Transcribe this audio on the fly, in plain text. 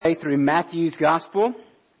Through Matthew's Gospel.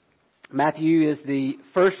 Matthew is the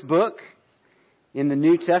first book in the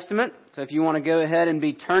New Testament. So if you want to go ahead and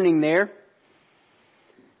be turning there,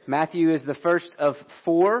 Matthew is the first of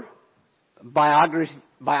four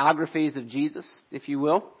biographies of Jesus, if you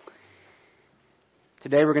will.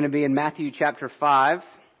 Today we're going to be in Matthew chapter 5,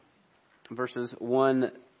 verses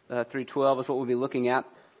 1 through 12 is what we'll be looking at.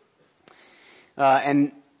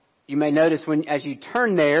 And you may notice as you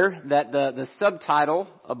turn there that the subtitle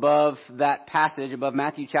above that passage, above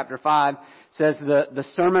Matthew chapter 5, says the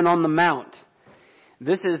Sermon on the Mount.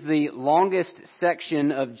 This is the longest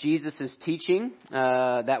section of Jesus' teaching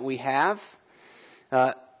that we have.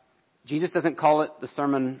 Jesus doesn't call it the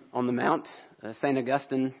Sermon on the Mount. St.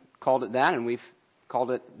 Augustine called it that, and we've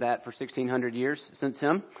called it that for 1,600 years since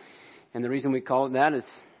him. And the reason we call it that is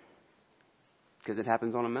because it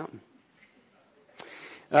happens on a mountain.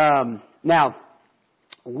 Now,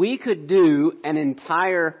 we could do an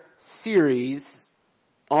entire series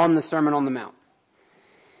on the Sermon on the Mount.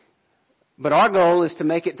 But our goal is to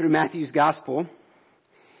make it through Matthew's Gospel.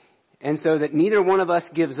 And so that neither one of us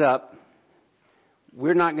gives up,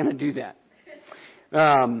 we're not going to do that.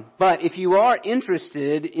 But if you are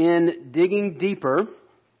interested in digging deeper,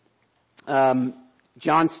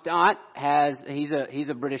 John Stott he's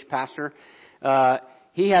a British pastor.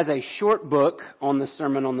 He has a short book on the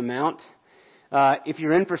Sermon on the Mount. If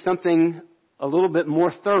you're in for something a little bit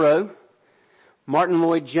more thorough, Martin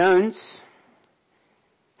Lloyd-Jones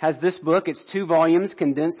has this book. It's 2 volumes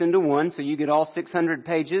condensed into one, so you get all 600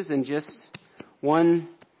 pages in just one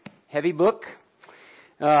heavy book.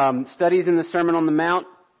 Studies in the Sermon on the Mount.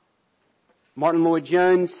 Martin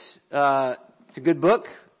Lloyd-Jones, it's a good book.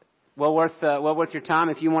 Well worth your time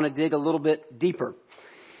if you want to dig a little bit deeper.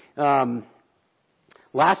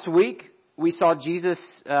 Last week, we heard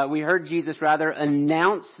Jesus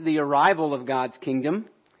announce the arrival of God's kingdom.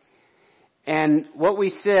 And what we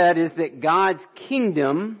said is that God's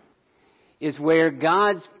kingdom is where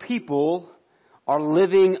God's people are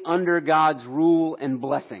living under God's rule and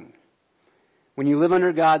blessing. When you live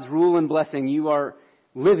under God's rule and blessing, you are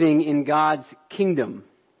living in God's kingdom.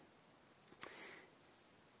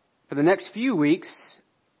 For the next few weeks,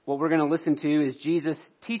 what we're going to listen to is Jesus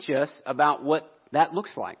teach us about what that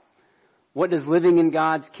looks like. What does living in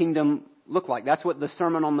God's kingdom look like? That's what the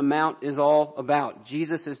Sermon on the Mount is all about.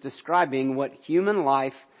 Jesus is describing what human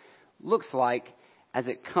life looks like as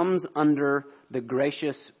it comes under the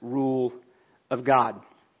gracious rule of God.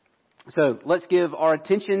 So let's give our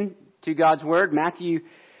attention to God's Word. Matthew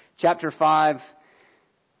chapter 5. I'm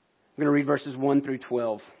going to read verses 1 through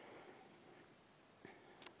 12.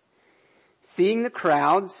 Seeing the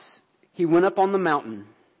crowds, he went up on the mountain.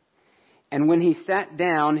 And when he sat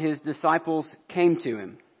down, his disciples came to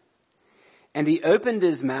him. And he opened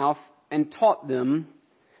his mouth and taught them,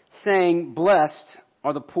 saying, "Blessed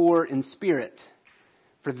are the poor in spirit,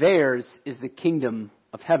 for theirs is the kingdom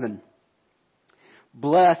of heaven.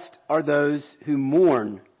 Blessed are those who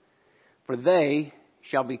mourn, for they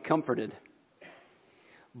shall be comforted.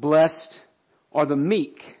 Blessed are the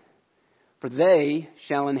meek, for they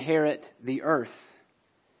shall inherit the earth.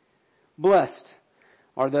 Blessed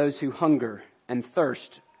are those who hunger and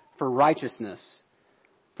thirst for righteousness,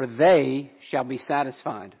 for they shall be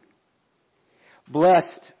satisfied.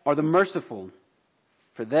 Blessed are the merciful,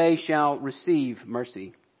 for they shall receive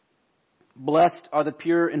mercy. Blessed are the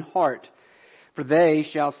pure in heart, for they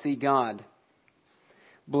shall see God.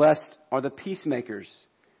 Blessed are the peacemakers,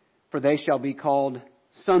 for they shall be called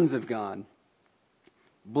sons of God.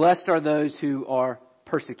 Blessed are those who are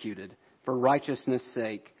persecuted for righteousness'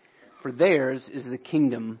 sake, for theirs is the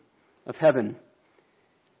kingdom of heaven.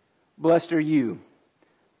 Blessed are you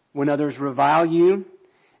when others revile you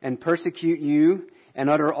and persecute you and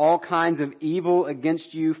utter all kinds of evil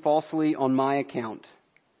against you falsely on my account.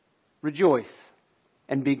 Rejoice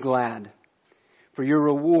and be glad, for your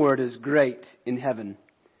reward is great in heaven.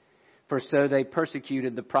 For so they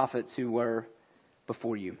persecuted the prophets who were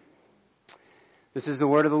before you." This is the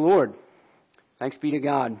word of the Lord. Thanks be to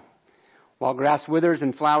God. While grass withers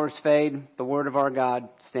and flowers fade, the word of our God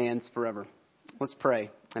stands forever. Let's pray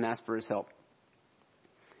and ask for his help.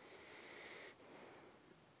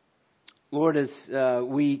 Lord, as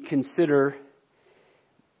we consider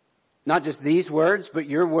not just these words, but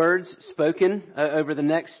your words spoken over the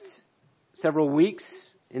next several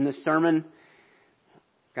weeks in the sermon,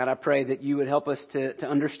 God, I pray that you would help us to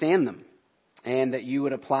understand them and that you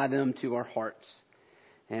would apply them to our hearts.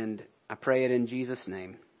 And I pray it in Jesus'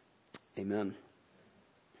 name. Amen.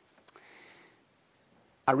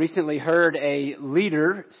 I recently heard a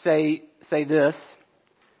leader say this: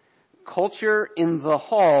 culture in the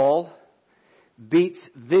hall beats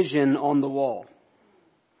vision on the wall.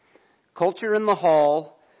 Culture in the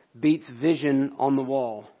hall beats vision on the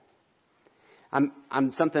wall.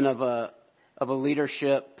 I'm something of a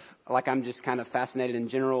leadership, like I'm just kind of fascinated in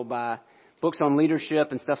general by books on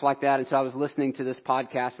leadership and stuff like that. And so I was listening to this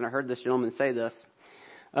podcast and I heard this gentleman say this.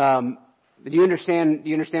 Do you understand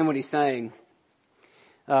what he's saying?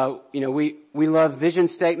 We love vision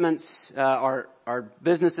statements. Our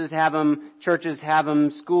businesses have them, churches have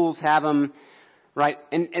them, schools have them, right?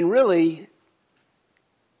 And really,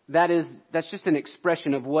 that's just an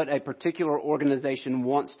expression of what a particular organization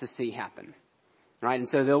wants to see happen, right? And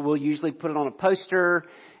so we'll usually put it on a poster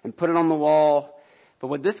and put it on the wall. But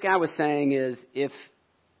what this guy was saying is, if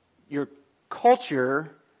your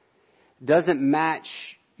culture doesn't match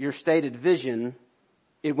your stated vision,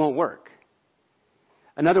 it won't work.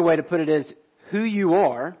 Another way to put it is, who you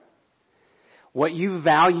are, what you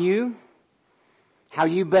value, how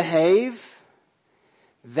you behave,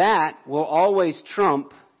 that will always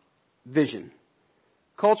trump vision.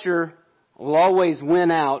 Culture will always win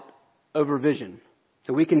out over vision.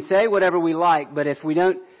 So we can say whatever we like, but if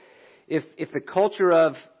the culture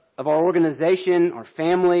of our organization or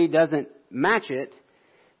family doesn't match it,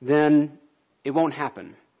 then it won't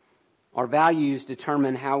happen. Our values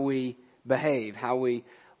determine how we behave, how we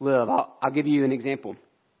live. I'll give you an example.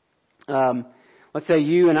 Let's say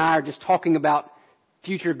you and I are just talking about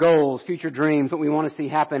future goals, future dreams, what we want to see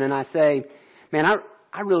happen, and I say, man,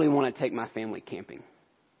 I really want to take my family camping.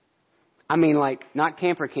 I mean, like, not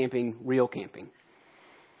camper camping, real camping.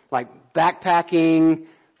 Like backpacking,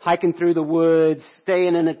 hiking through the woods,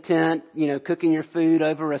 staying in a tent, cooking your food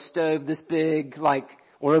over a stove this big,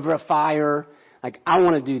 or over a fire. Like, I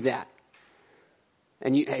want to do that.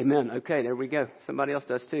 And you, amen. Okay, there we go. Somebody else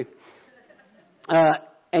does too.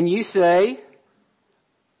 And you say,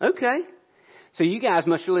 okay. So you guys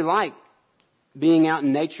must really like being out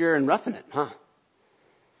in nature and roughing it, huh?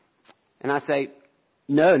 And I say,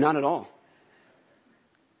 no, not at all.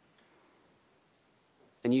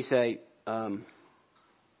 And you say,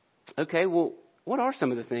 okay, well, what are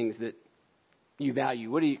some of the things that you value?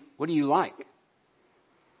 What do you like?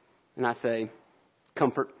 And I say,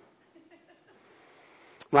 comfort.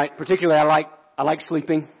 Right? Particularly, I like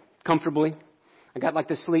sleeping comfortably. I got like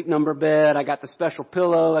the Sleep Number bed. I got the special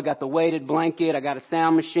pillow. I got the weighted blanket. I got a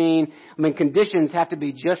sound machine. I mean, conditions have to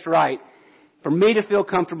be just right for me to feel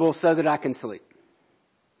comfortable so that I can sleep.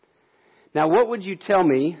 Now, what would you tell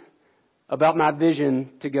me about my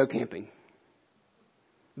vision to go camping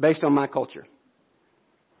based on my culture?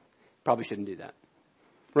 Probably shouldn't do that.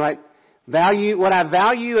 Right? What I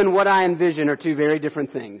value and what I envision are two very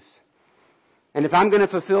different things. And if I'm going to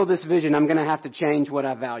fulfill this vision, I'm going to have to change what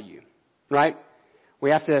I value. Right?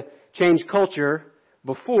 We have to change culture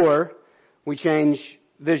before we change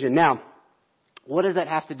vision. Now, what does that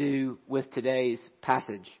have to do with today's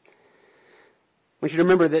passage? I want you to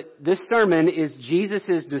remember that this sermon is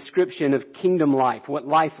Jesus' description of kingdom life, what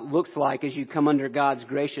life looks like as you come under God's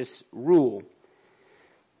gracious rule.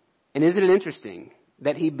 And isn't it interesting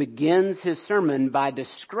that he begins his sermon by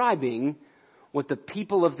describing what the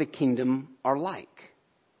people of the kingdom are like?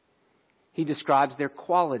 He describes their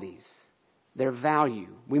qualities, their value.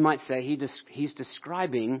 We might say he's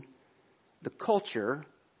describing the culture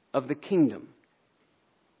of the kingdom.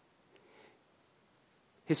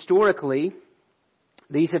 Historically,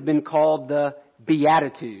 these have been called the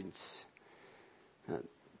Beatitudes.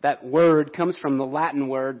 That word comes from the Latin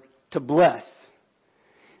word to bless.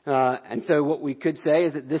 And so what we could say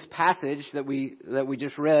is that this passage that we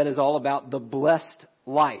just read is all about the blessed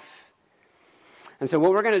life. And so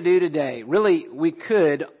what we're going to do today, really, we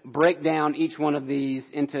could break down each one of these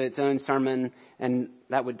into its own sermon, and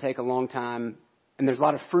that would take a long time. And there's a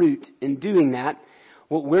lot of fruit in doing that.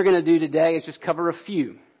 What we're going to do today is just cover a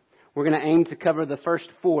few. We're going to aim to cover the first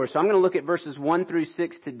 4. So I'm going to look at verses 1 through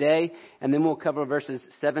 6 today, and then we'll cover verses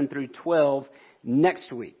 7 through 12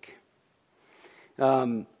 next week.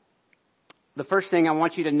 The first thing I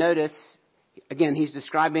want you to notice, again, he's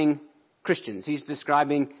describing Christians. He's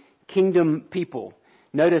describing kingdom people.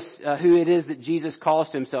 Notice who it is that Jesus calls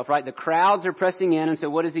to himself, right? The crowds are pressing in, and so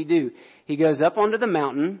what does he do? He goes up onto the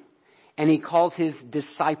mountain, and he calls his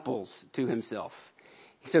disciples to himself.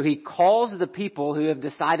 So he calls the people who have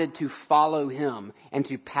decided to follow him and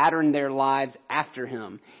to pattern their lives after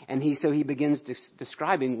him. And he begins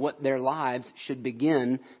describing what their lives should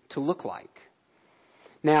begin to look like.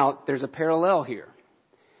 Now, there's a parallel here.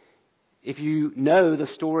 If you know the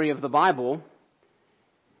story of the Bible,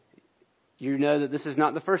 you know that this is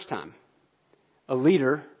not the first time a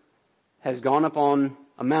leader has gone up on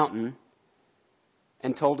a mountain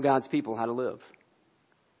and told God's people how to live.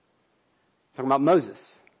 Talking about Moses.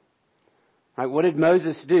 Right? What did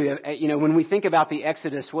Moses do? When we think about the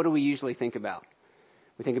Exodus, what do we usually think about?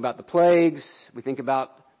 We think about the plagues. We think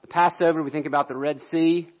about the Passover. We think about the Red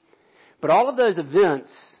Sea. But all of those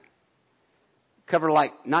events cover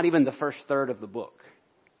not even the first third of the book.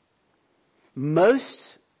 Most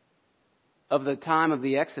of the time of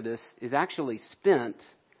the Exodus is actually spent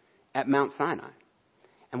at Mount Sinai.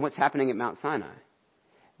 And what's happening at Mount Sinai?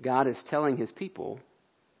 God is telling his people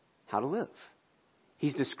how to live.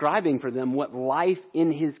 He's describing for them what life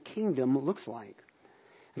in his kingdom looks like.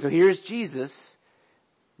 And so here's Jesus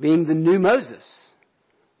being the new Moses,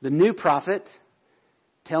 the new prophet,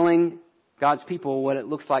 telling God's people what it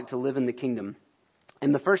looks like to live in the kingdom.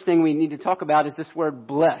 And the first thing we need to talk about is this word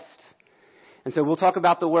blessed. And so we'll talk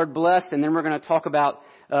about the word blessed, and then we're going to talk about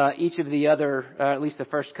each of the other, at least the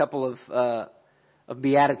first couple of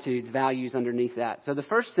Beatitudes, values underneath that. So the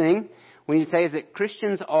first thing we need to say is that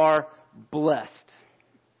Christians are blessed.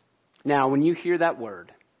 Now, when you hear that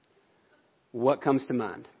word, what comes to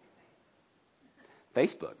mind?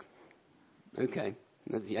 Facebook. Okay.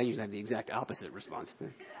 I usually have the exact opposite response.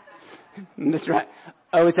 That's right.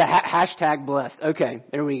 Oh, it's a hashtag blessed. Okay,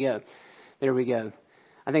 there we go.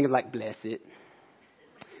 I think of bless it,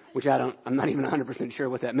 which I'm not even 100% sure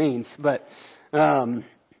what that means. But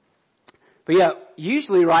yeah,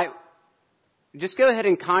 usually, right, just go ahead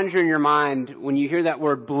and conjure in your mind when you hear that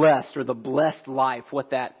word blessed or the blessed life,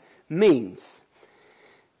 what that means.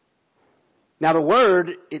 Now, the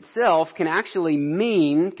word itself can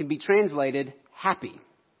be translated happy.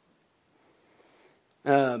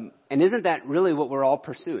 And isn't that really what we're all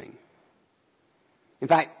pursuing? In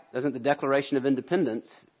fact, doesn't the Declaration of Independence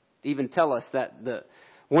even tell us that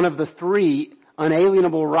one of the three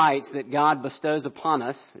unalienable rights that God bestows upon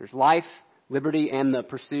us, there's life, liberty, and the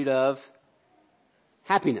pursuit of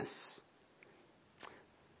happiness.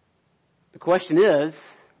 The question is,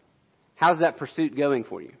 how's that pursuit going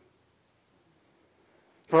for you?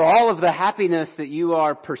 For all of the happiness that you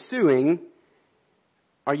are pursuing,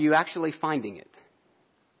 are you actually finding it?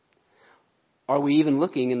 Are we even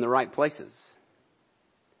looking in the right places?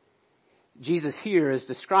 Jesus here is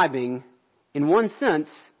describing, in one sense,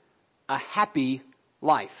 a happy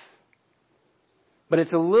life. But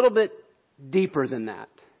it's a little bit deeper than that.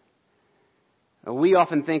 We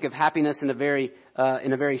often think of happiness in a very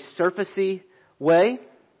surfacey way.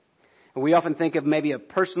 We often think of maybe a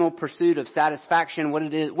personal pursuit of satisfaction.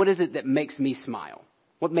 What is it that makes me smile?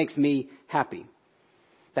 What makes me happy?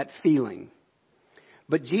 That feeling.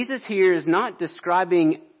 But Jesus here is not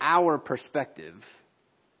describing our perspective.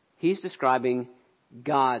 He's describing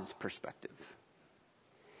God's perspective.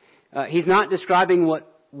 He's not describing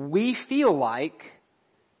what we feel like.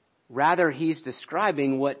 Rather, he's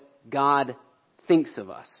describing what God thinks of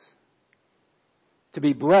us. To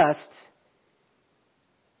be blessed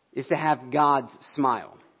is to have God's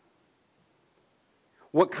smile.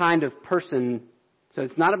 What kind of person, so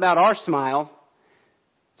it's not about our smile,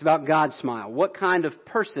 it's about God's smile. What kind of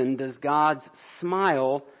person does God's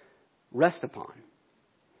smile rest upon?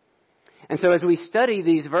 And so as we study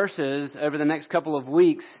these verses over the next couple of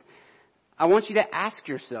weeks, I want you to ask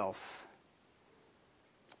yourself,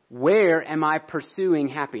 where am I pursuing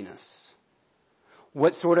happiness?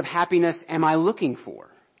 What sort of happiness am I looking for?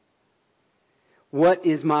 What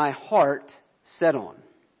is my heart set on?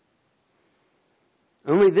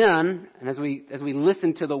 Only then, and as we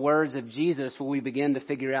listen to the words of Jesus, will we begin to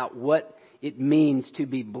figure out what it means to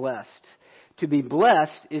be blessed. To be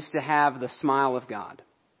blessed is to have the smile of God.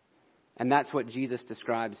 And that's what Jesus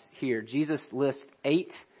describes here. Jesus lists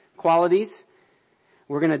 8 qualities.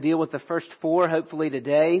 We're going to deal with the first 4, hopefully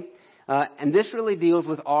today. And this really deals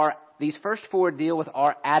with these first 4 deal with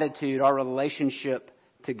our attitude, our relationship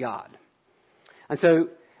to God. And so,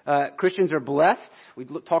 Christians are blessed. We've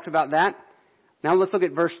talked about that. Now let's look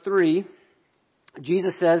at verse 3.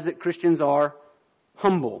 Jesus says that Christians are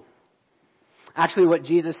humble. Actually, what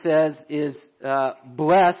Jesus says is,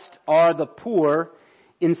 blessed are the poor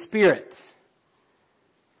in spirit.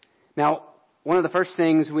 Now, one of the first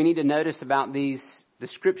things we need to notice about these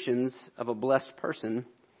descriptions of a blessed person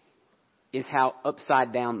is how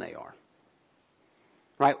upside down they are.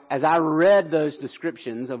 Right? As I read those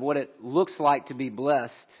descriptions of what it looks like to be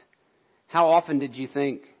blessed, how often did you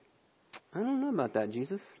think, I don't know about that,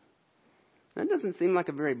 Jesus. That doesn't seem like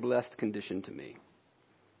a very blessed condition to me.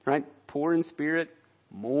 Right? Poor in spirit,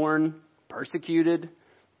 mourn, persecuted.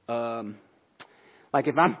 Like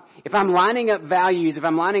if I'm lining up values, if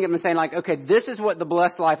I'm lining up and saying okay, this is what the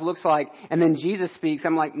blessed life looks like, and then Jesus speaks,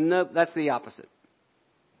 I'm like, nope, that's the opposite.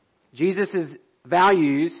 Jesus'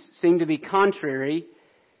 values seem to be contrary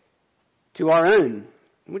to our own.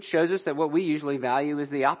 which shows us that what we usually value is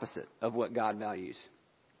the opposite of what God values.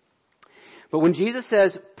 But when Jesus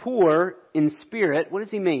says poor in spirit, what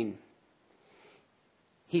does he mean?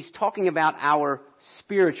 He's talking about our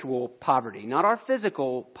spiritual poverty, not our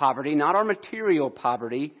physical poverty, not our material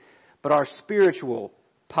poverty, but our spiritual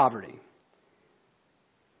poverty,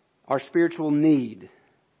 our spiritual need.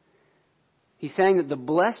 He's saying that the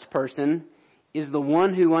blessed person is the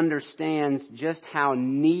one who understands just how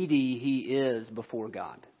needy he is before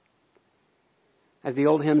God. As the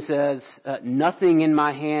old hymn says, nothing in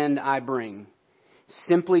my hand I bring,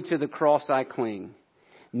 simply to the cross I cling.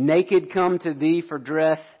 Naked come to thee for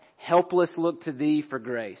dress, helpless look to thee for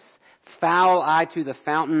grace. Foul I to the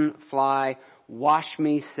fountain fly, wash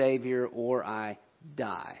me, Savior, or I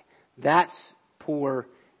die. That's poor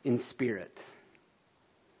in spirit.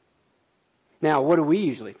 Now, what do we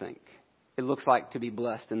usually think it looks like to be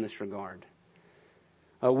blessed in this regard?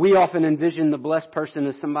 We often envision the blessed person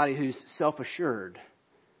as somebody who's self-assured,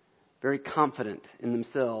 very confident in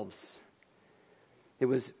themselves. It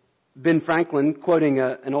was Ben Franklin, quoting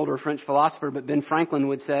an older French philosopher, but Ben Franklin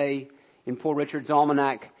would say in Poor Richard's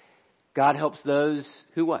Almanac, God helps those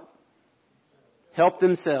who what? Help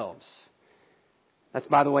themselves. That's,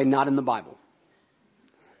 by the way, not in the Bible.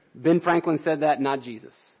 Ben Franklin said that, not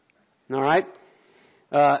Jesus. All right?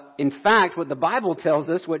 In fact, what the Bible tells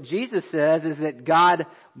us, what Jesus says, is that God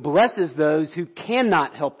blesses those who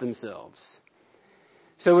cannot help themselves.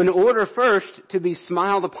 So in order first to be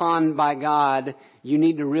smiled upon by God, you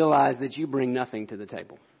need to realize that you bring nothing to the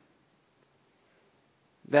table.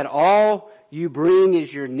 That all you bring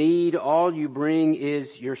is your need, all you bring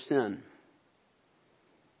is your sin.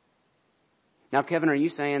 Now, Kevin, are you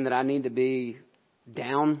saying that I need to be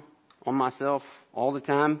down on myself all the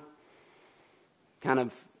time? Kind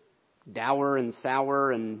of dour and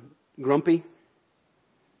sour and grumpy?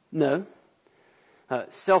 No.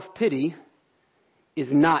 Self-pity is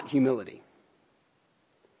not humility.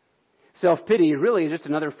 Self-pity really is just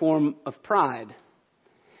another form of pride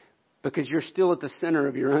because you're still at the center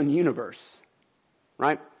of your own universe,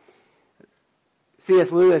 right? C.S.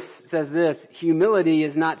 Lewis says this, humility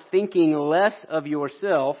is not thinking less of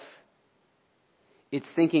yourself, it's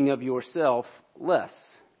thinking of yourself less.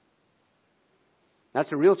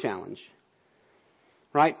 That's a real challenge,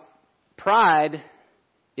 right? Pride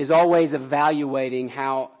is always evaluating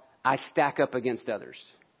how I stack up against others.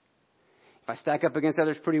 If I stack up against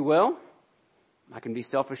others pretty well, I can be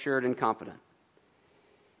self-assured and confident.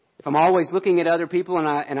 If I'm always looking at other people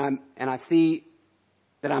and I see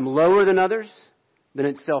that I'm lower than others, then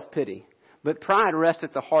it's self-pity. But pride rests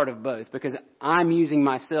at the heart of both because I'm using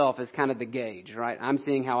myself as kind of the gauge, right? I'm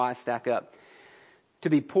seeing how I stack up. To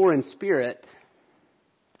be poor in spirit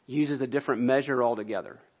uses a different measure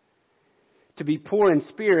altogether. To be poor in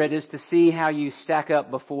spirit is to see how you stack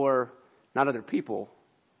up before not other people,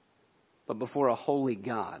 but before a holy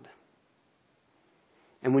God.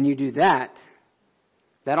 And when you do that,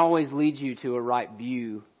 that always leads you to a right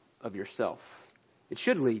view of yourself. It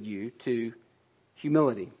should lead you to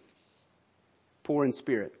humility, poor in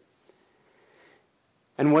spirit.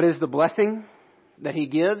 And what is the blessing that he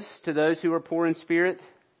gives to those who are poor in spirit?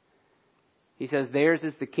 He says, theirs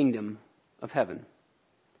is the kingdom of heaven.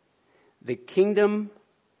 The kingdom,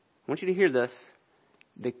 I want you to hear this,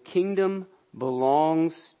 the kingdom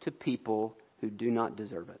belongs to people who do not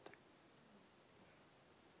deserve it.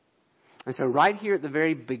 And so right here at the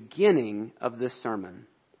very beginning of this sermon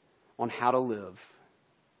on how to live,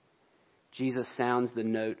 Jesus sounds the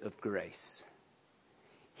note of grace.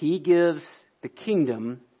 He gives the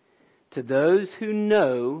kingdom to those who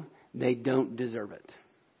know they don't deserve it.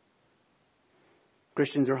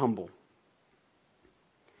 Christians are humble.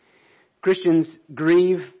 Christians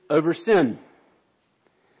grieve over sin.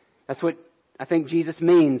 That's what I think Jesus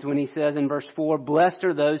means when he says in verse 4, blessed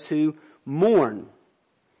are those who mourn.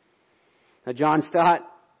 Now, John Stott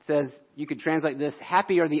says you could translate this,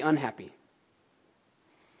 happy are the unhappy.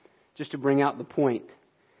 Just to bring out the point.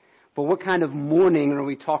 But what kind of mourning are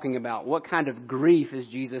we talking about? What kind of grief is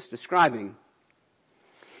Jesus describing?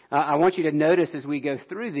 I want you to notice as we go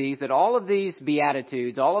through these that all of these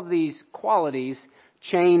beatitudes, all of these qualities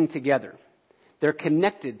chain together. They're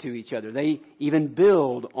connected to each other. They even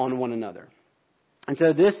build on one another. And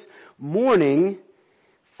so this mourning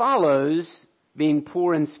follows being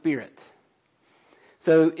poor in spirit.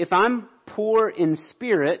 So if I'm poor in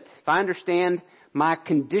spirit, if I understand my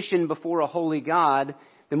condition before a holy God,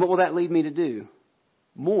 then what will that lead me to do?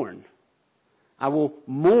 Mourn. I will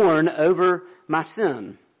mourn over my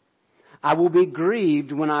sin. I will be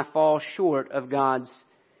grieved when I fall short of God's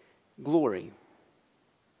glory.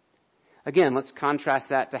 Again, let's contrast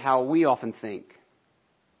that to how we often think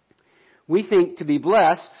We think to be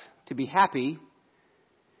blessed, to be happy,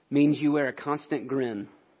 means you wear a constant grin.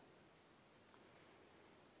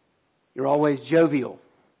 You're always jovial,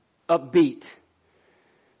 upbeat.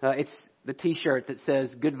 It's the T-shirt that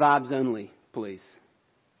says, "Good vibes only, please."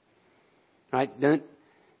 Right?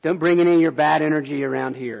 Don't bring any of your bad energy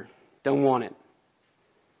around here. Don't want it.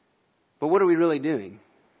 But what are we really doing?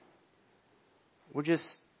 We're just,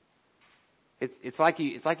 it's like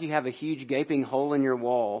you have a huge gaping hole in your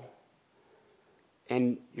wall,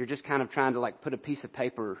 and you're just kind of trying to like put a piece of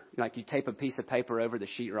paper, like you tape a piece of paper over the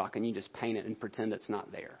sheetrock and you just paint it and pretend it's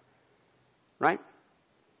not there. Right?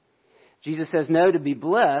 Jesus says, no, to be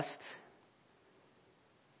blessed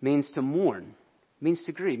means to mourn, means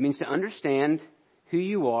to grieve, means to understand who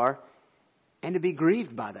you are and to be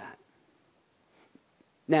grieved by that.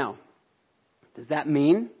 Now, does that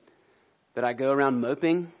mean that I go around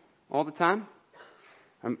moping all the time?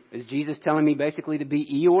 Is Jesus telling me basically to be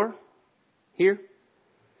Eeyore here?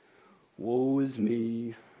 Woe is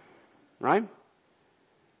me. Right?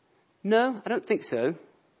 No, I don't think so.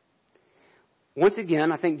 Once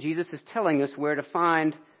again, I think Jesus is telling us where to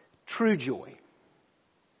find true joy.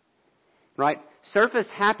 Right?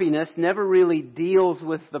 Surface happiness never really deals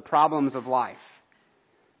with the problems of life.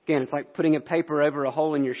 Again, it's like putting a paper over a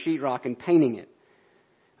hole in your sheetrock and painting it.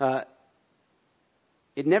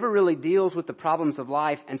 It never really deals with the problems of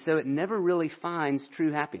life, and so it never really finds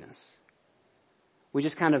true happiness. We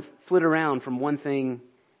just kind of flit around from one thing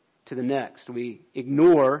to the next. We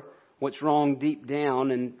ignore what's wrong deep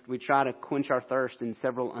down, and we try to quench our thirst in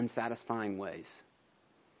several unsatisfying ways.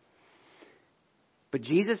 But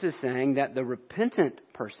Jesus is saying that the repentant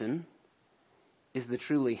person is the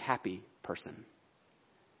truly happy person.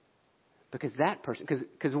 Because that person,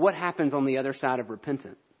 because what happens on the other side of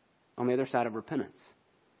repentance? On the other side of repentance?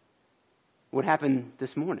 What happened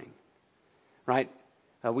this morning? Right?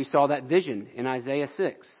 We saw that vision in Isaiah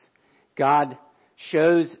 6. God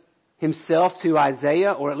shows himself to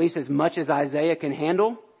Isaiah, or at least as much as Isaiah can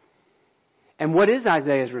handle. And what is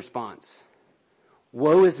Isaiah's response?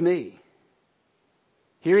 Woe is me.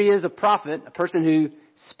 Here he is, a prophet, a person who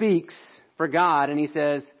speaks for God, and he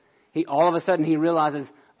says, all of a sudden he realizes,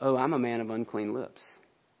 oh, I'm a man of unclean lips.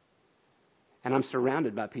 And I'm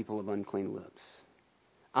surrounded by people of unclean lips.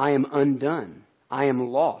 I am undone. I am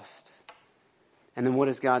lost. And then what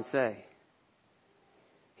does God say?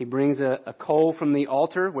 He brings a coal from the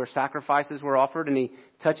altar where sacrifices were offered, and he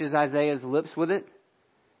touches Isaiah's lips with it.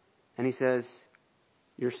 And he says,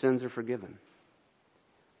 your sins are forgiven.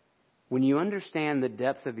 When you understand the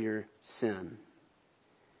depth of your sin,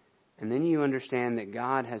 and then you understand that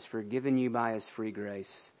God has forgiven you by his free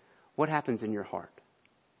grace, what happens in your heart?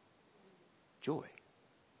 Joy.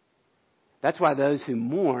 That's why those who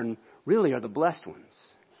mourn really are the blessed ones.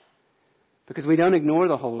 Because we don't ignore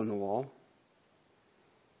the hole in the wall.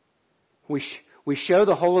 We show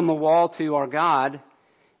the hole in the wall to our God,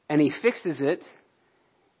 and he fixes it,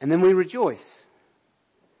 and then we rejoice.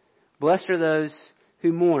 Blessed are those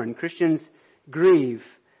who mourn. Christians, grieve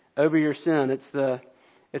over your sin. It's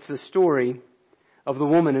the story of the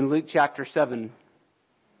woman in Luke chapter 7.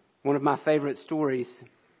 One of my favorite stories.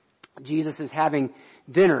 Jesus is having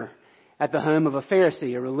dinner at the home of a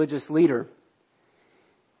Pharisee, a religious leader.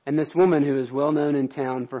 And this woman who is well known in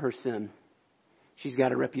town for her sin. She's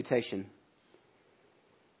got a reputation.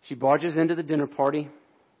 She barges into the dinner party.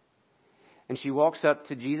 And she walks up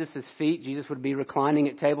to Jesus' feet. Jesus would be reclining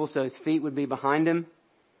at table, so his feet would be behind him.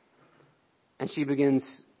 And she begins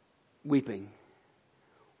weeping,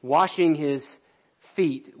 washing his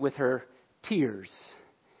feet with her tears,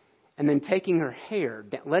 and then taking her hair,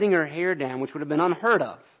 letting her hair down, which would have been unheard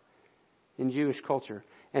of in Jewish culture,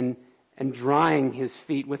 and drying his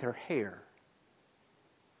feet with her hair.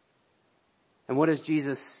 And what does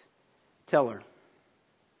Jesus tell her?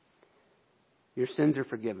 Your sins are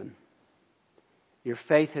forgiven. Your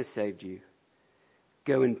faith has saved you.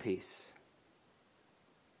 Go in peace.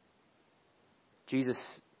 Jesus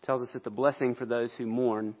tells us that the blessing for those who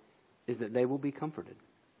mourn is that they will be comforted.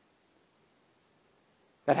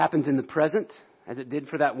 That happens in the present, as it did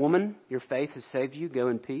for that woman. Your faith has saved you. Go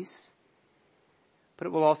in peace. But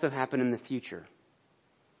it will also happen in the future,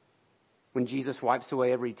 when Jesus wipes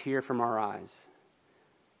away every tear from our eyes.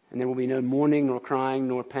 And there will be no mourning, nor crying,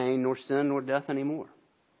 nor pain, nor sin, nor death anymore.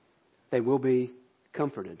 They will be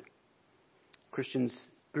comforted. Christians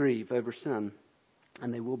grieve over sin,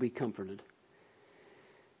 and they will be comforted.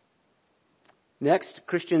 Next,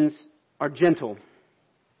 Christians are gentle.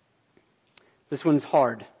 This one's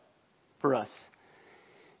hard for us.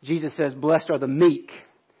 Jesus says, blessed are the meek.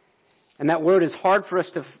 And that word is hard for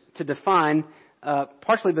us to define,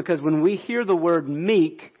 partially because when we hear the word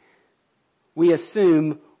meek, we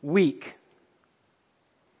assume weak.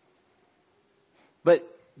 But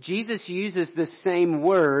Jesus uses this same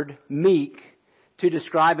word, meek, to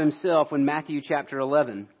describe himself in Matthew chapter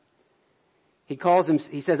 11. He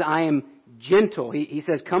says, I am gentle. He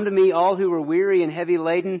says, come to me all who are weary and heavy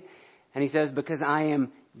laden. And he says, because I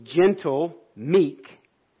am gentle, meek,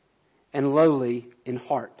 and lowly in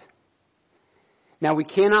heart. Now we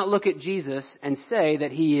cannot look at Jesus and say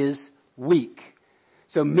that he is weak.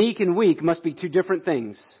 So meek and weak must be two different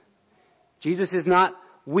things. Jesus is not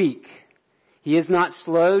weak. He is not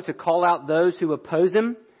slow to call out those who oppose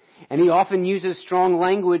him. And he often uses strong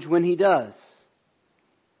language when he does.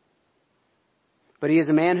 But he is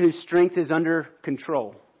a man whose strength is under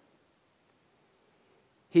control.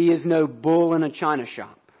 He is no bull in a china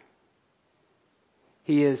shop.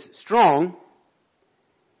 He is strong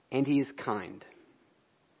and he is kind.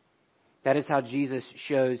 That is how Jesus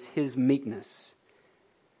shows his meekness.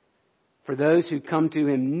 For those who come to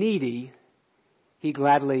him needy, he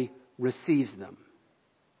gladly receives them.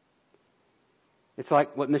 It's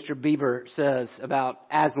like what Mr. Beaver says about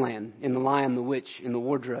Aslan in The Lion, the Witch, in the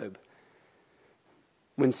Wardrobe.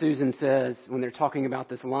 When they're talking about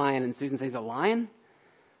this lion, and Susan says, a lion?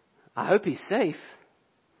 I hope he's safe.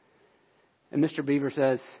 And Mr. Beaver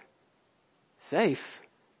says, safe?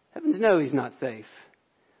 Heavens no, he's not safe.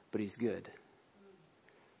 But he's good.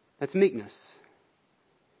 That's meekness.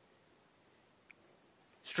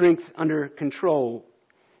 Strength under control.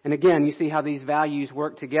 And again, you see how these values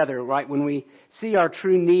work together, right? When we see our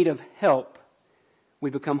true need of help,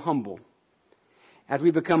 we become humble. As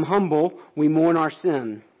we become humble, we mourn our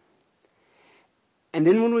sin. And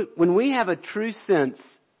then when we have a true sense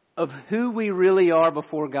of who we really are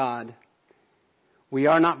before God, we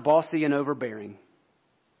are not bossy and overbearing.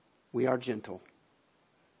 We are gentle.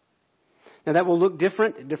 Now that will look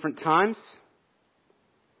different at different times,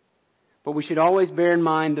 but we should always bear in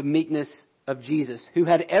mind the meekness of Jesus, who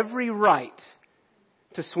had every right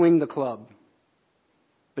to swing the club,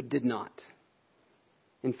 but did not.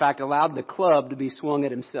 In fact, allowed the club to be swung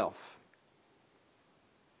at himself.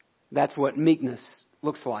 That's what meekness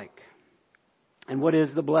looks like. And what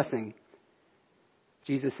is the blessing?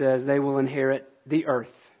 Jesus says they will inherit the earth.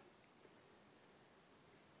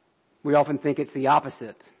 We often think it's the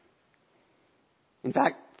opposite. In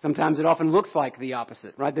fact, sometimes it often looks like the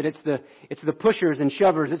opposite, right? That it's the pushers and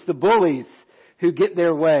shovers, it's the bullies who get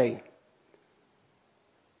their way.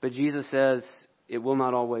 But Jesus says it will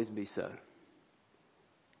not always be so.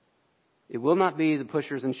 It will not be the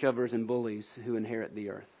pushers and shovers and bullies who inherit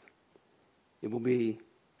the earth. It will be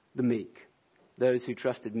the meek, those who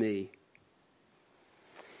trusted me.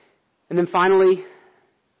 And then finally,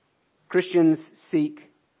 Christians seek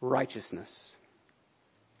righteousness.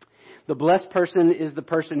 The blessed person is the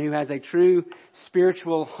person who has a true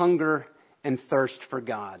spiritual hunger and thirst for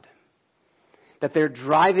God. That their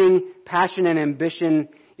driving passion and ambition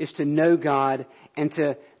is to know God and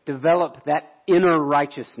to develop that inner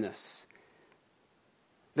righteousness.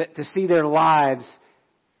 That to see their lives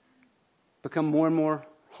become more and more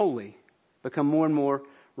holy, become more and more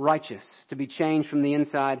righteous, to be changed from the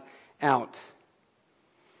inside out.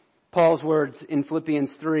 Paul's words in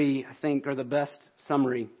Philippians 3, I think, are the best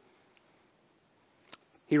summary.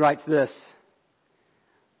 He writes this,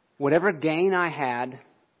 whatever gain I had,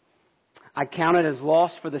 I count it as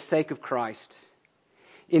loss for the sake of Christ.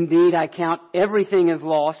 Indeed, I count everything as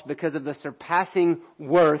loss because of the surpassing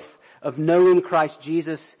worth of knowing Christ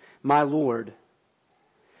Jesus, my Lord.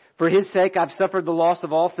 For his sake, I've suffered the loss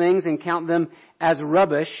of all things and count them as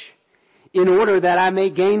rubbish in order that I may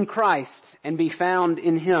gain Christ and be found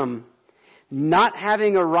in him, not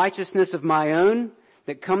having a righteousness of my own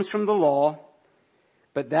that comes from the law,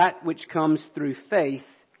 but that which comes through faith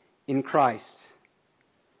in Christ,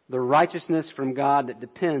 the righteousness from God that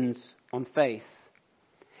depends on faith,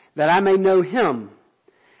 that I may know him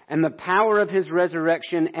and the power of his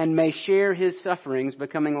resurrection and may share his sufferings,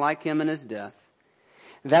 becoming like him in his death,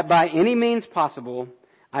 that by any means possible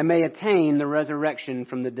I may attain the resurrection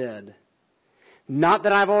from the dead. Not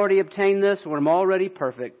that I've already obtained this or am already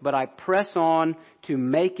perfect, but I press on to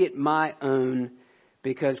make it my own,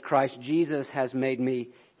 because Christ Jesus has made me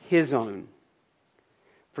his own.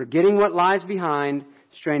 Forgetting what lies behind,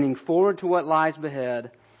 straining forward to what lies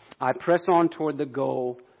ahead, I press on toward the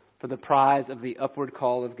goal for the prize of the upward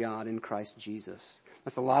call of God in Christ Jesus.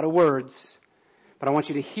 That's a lot of words, but I want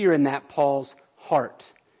you to hear in that Paul's heart.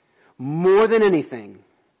 More than anything,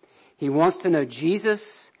 he wants to know Jesus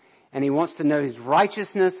and he wants to know his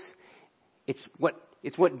righteousness. It's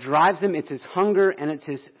what drives him. It's his hunger and it's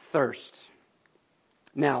his thirst.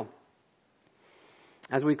 Now,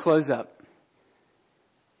 as we close up,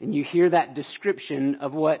 and you hear that description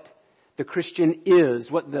of what the Christian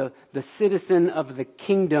is, what the citizen of the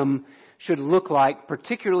kingdom should look like,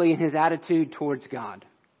 particularly in his attitude towards God,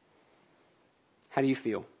 how do you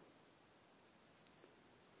feel?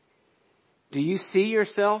 Do you see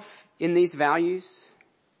yourself in these values?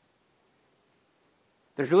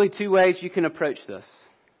 There's really two ways you can approach this.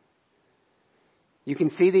 You can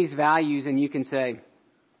see these values and you can say,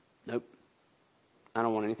 nope, I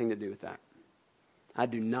don't want anything to do with that. I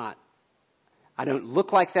do not. I don't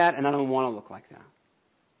look like that, and I don't want to look like that.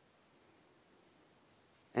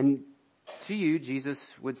 And to you, Jesus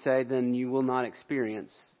would say, then you will not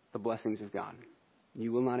experience the blessings of God.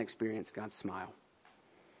 You will not experience God's smile.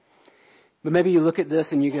 But maybe you look at this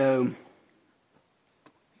and you go,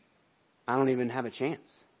 I don't even have a chance.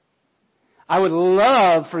 I would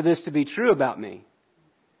love for this to be true about me,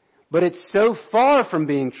 but it's so far from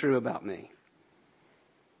being true about me.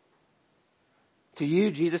 To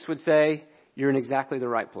you, Jesus would say, you're in exactly the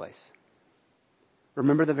right place.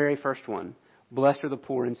 Remember the very first one. Blessed are the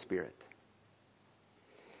poor in spirit.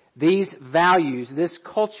 These values, this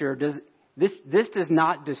culture, this does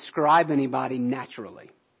not describe anybody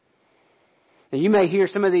naturally. Now, you may hear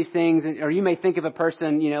some of these things, or you may think of a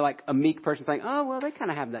person, like a meek person, saying, oh, well, they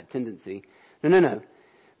kind of have that tendency. No.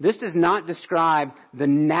 This does not describe the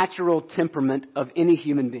natural temperament of any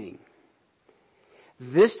human being.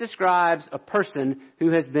 This describes a person who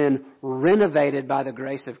has been renovated by the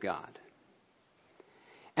grace of God.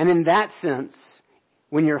 And in that sense,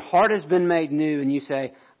 when your heart has been made new and you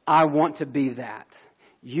say, I want to be that,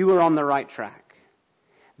 you are on the right track.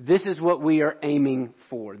 This is what we are aiming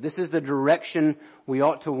for. This is the direction we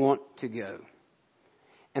ought to want to go.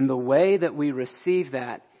 And the way that we receive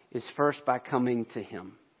that is first by coming to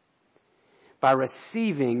Him, by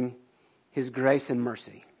receiving His grace and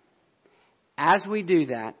mercy. As we do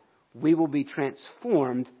that, we will be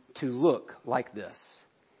transformed to look like this.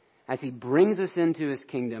 As He brings us into His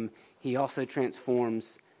kingdom, He also transforms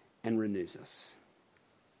and renews us.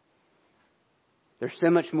 There's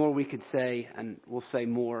so much more we could say, and we'll say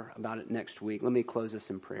more about it next week. Let me close this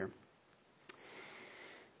in prayer.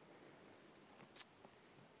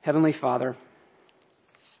 Heavenly Father,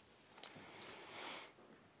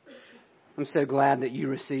 I'm so glad that you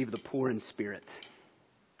receive the poor in spirit,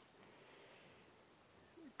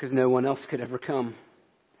 because no one else could ever come.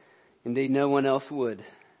 Indeed, no one else would.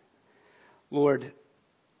 Lord,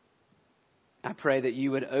 I pray that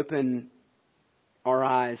you would open our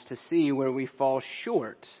eyes to see where we fall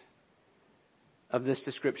short of this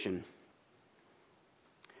description.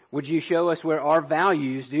 Would you show us where our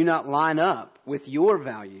values do not line up with your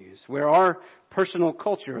values, where our personal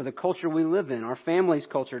culture, or the culture we live in, our family's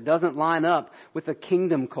culture, doesn't line up with the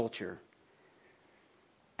kingdom culture?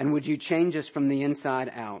 And would you change us from the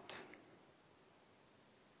inside out?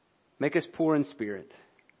 Make us poor in spirit.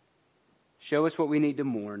 Show us what we need to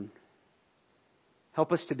mourn.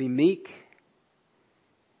 Help us to be meek,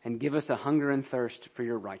 and give us a hunger and thirst for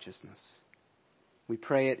your righteousness. We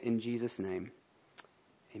pray it in Jesus' name.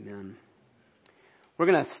 Amen. We're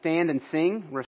going to stand and sing.